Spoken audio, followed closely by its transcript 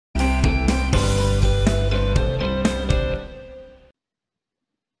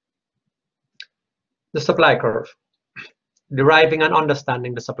The supply curve. Deriving and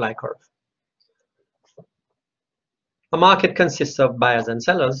understanding the supply curve. A market consists of buyers and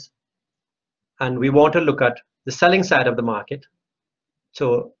sellers, and we want to look at the selling side of the market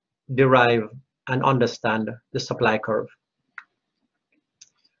to derive and understand the supply curve.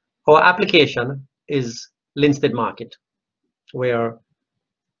 Our application is Linstead Market, where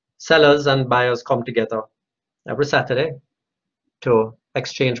sellers and buyers come together every Saturday to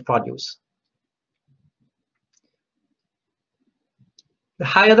exchange produce. The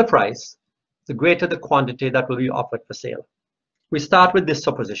higher the price, the greater the quantity that will be offered for sale. We start with this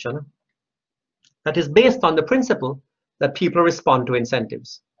supposition that is based on the principle that people respond to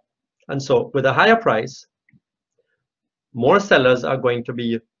incentives. And so with a higher price, more sellers are going to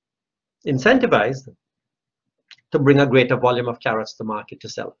be incentivized to bring a greater volume of carrots to market to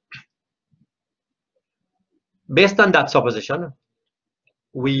sell. Based on that supposition,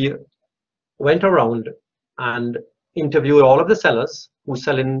 we went around and interviewed all of the sellers who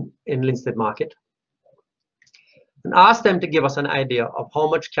sell in Linstead Market and asked them to give us an idea of how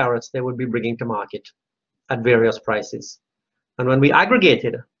much carrots they would be bringing to market at various prices. And when we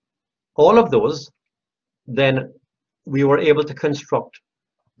aggregated all of those, then we were able to construct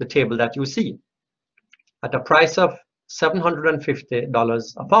the table that you see. At a price of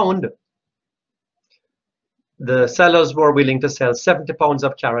 $750 a pound, the sellers were willing to sell 70 pounds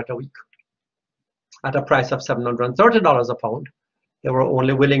of carrot a week. At a price of $730 a pound, they were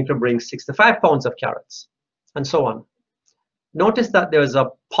only willing to bring 65 pounds of carrots, and so on. Notice that there is a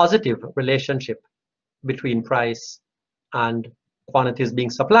positive relationship between price and quantities being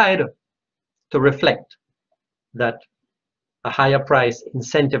supplied to reflect that a higher price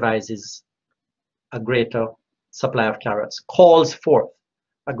incentivizes a greater supply of carrots, calls forth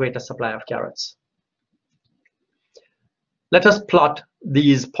a greater supply of carrots. Let us plot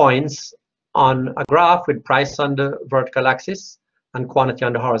these points on a graph with price on the vertical axis and quantity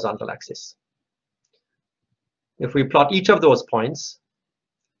on the horizontal axis. If we plot each of those points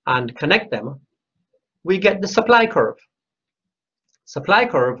and connect them, we get the supply curve. Supply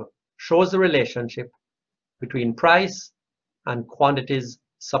curve shows the relationship between price and quantities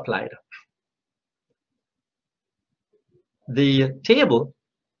supplied. The table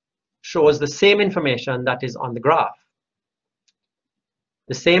shows the same information that is on the graph.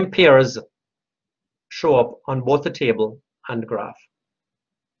 The same pairs show up on both the table and the graph.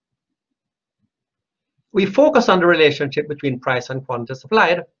 We focus on the relationship between price and quantity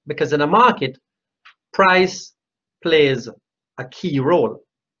supplied because in a market, price plays a key role.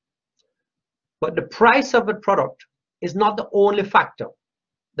 But the price of a product is not the only factor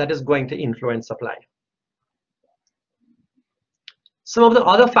that is going to influence supply. Some of the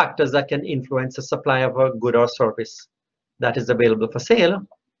other factors that can influence the supply of a good or service that is available for sale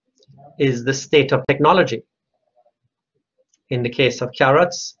is the state of technology. In the case of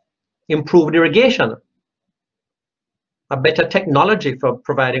carrots, improved irrigation. A better technology for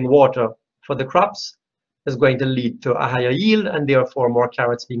providing water for the crops is going to lead to a higher yield and therefore more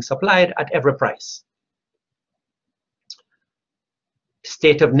carrots being supplied at every price.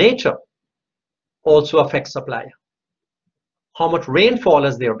 State of nature also affects supply. How much rainfall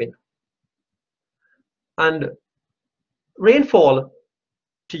has there been? And rainfall,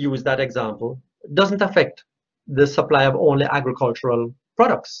 to use that example, doesn't affect the supply of only agricultural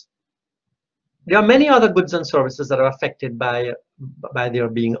products. There are many other goods and services that are affected by there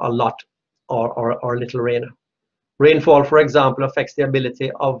being a lot or little rain. Rainfall, for example, affects the ability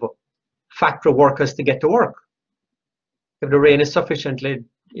of factory workers to get to work. If the rain is sufficiently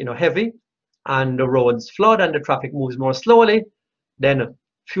heavy and the roads flood and the traffic moves more slowly, then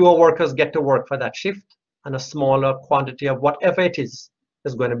fewer workers get to work for that shift and a smaller quantity of whatever it is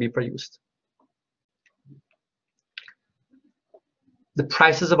going to be produced. The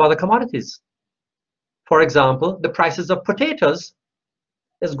prices of other commodities. For example, the prices of potatoes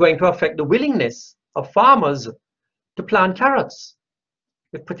is going to affect the willingness of farmers to plant carrots.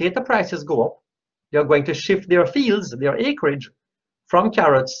 If potato prices go up, they're going to shift their fields, their acreage, from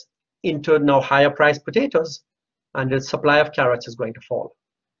carrots into now higher priced potatoes, and the supply of carrots is going to fall.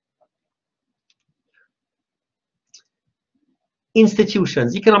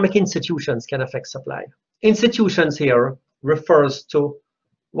 Institutions, economic institutions can affect supply. Institutions here refers to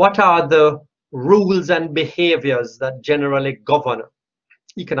what are the rules and behaviors that generally govern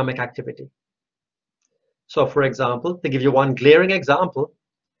economic activity. So for example, to give you one glaring example,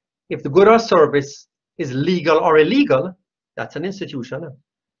 if the good or service is legal or illegal, that's an institution.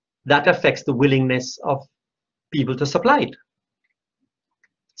 That affects the willingness of people to supply it.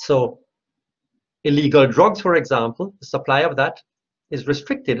 So illegal drugs, for example, the supply of that is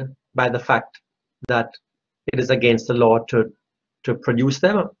restricted by the fact that it is against the law to produce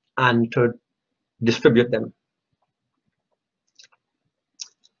them and to distribute them.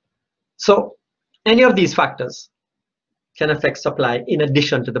 So any of these factors can affect supply in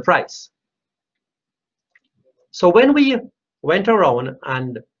addition to the price. So when we went around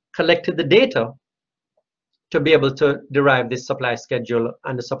and collected the data to be able to derive this supply schedule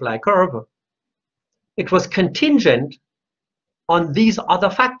and the supply curve, it was contingent on these other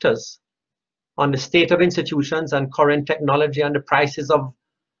factors, on the state of institutions and current technology and the prices of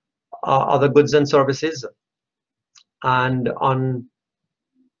other goods and services, and on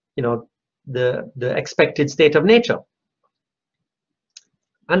the expected state of nature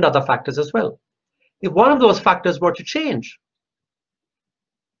and other factors as well. If one of those factors were to change,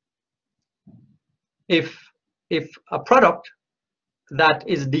 if a product that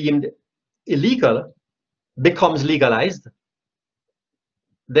is deemed illegal becomes legalized,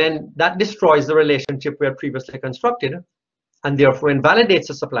 then that destroys the relationship we had previously constructed and therefore invalidates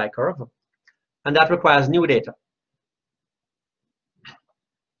the supply curve, and that requires new data.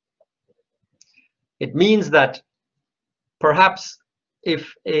 It means that perhaps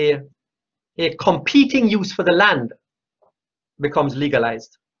if a competing use for the land becomes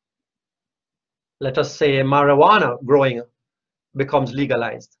legalized, let us say marijuana growing becomes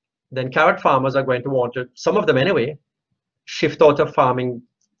legalized, then carrot farmers are going to want to, some of them anyway, shift out of farming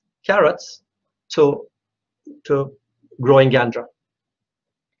carrots to growing ganja.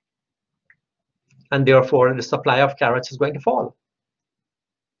 And therefore the supply of carrots is going to fall.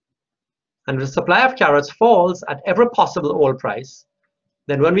 And if the supply of carrots falls at every possible old price,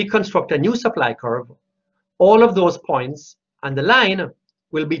 then when we construct a new supply curve, all of those points and the line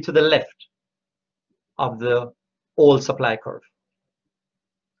will be to the left of the old supply curve.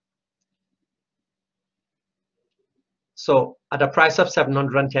 So at a price of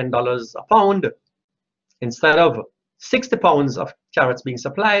 $710 a pound, instead of 60 pounds of carrots being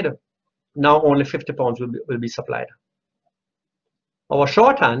supplied, now only 50 pounds will be supplied. Our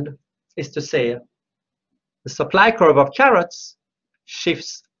shorthand is to say the supply curve of carrots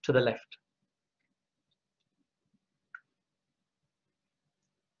shifts to the left.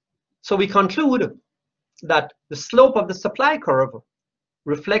 So we conclude that the slope of the supply curve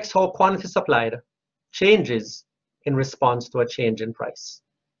reflects how quantity supplied changes in response to a change in price.